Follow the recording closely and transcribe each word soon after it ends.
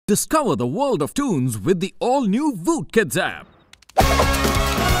Discover the world of tunes with the all-new Voot Kids app.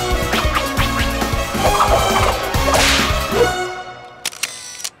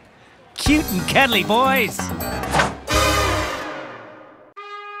 Cute and cuddly boys.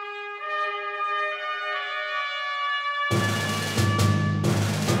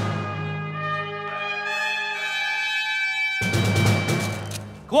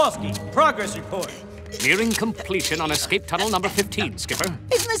 Kowalski, progress report. Nearing completion on escape tunnel number 15, Skipper.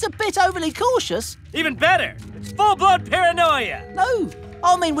 Isn't this a bit overly cautious? Even better, it's full-blown paranoia. No,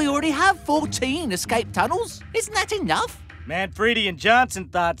 I mean we already have 14 escape tunnels. Isn't that enough? Manfredi and Johnson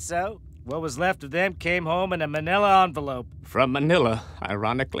thought so. What was left of them came home in a manila envelope. From Manila,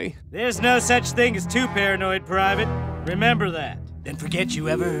 ironically. There's no such thing as too paranoid, Private. Remember that. Then forget you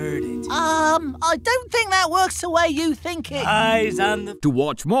ever heard it. I don't think that works the way you think it. Eyes on the... To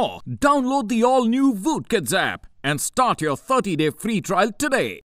watch more, download the all-new Voot Kids app and start your 30-day free trial today.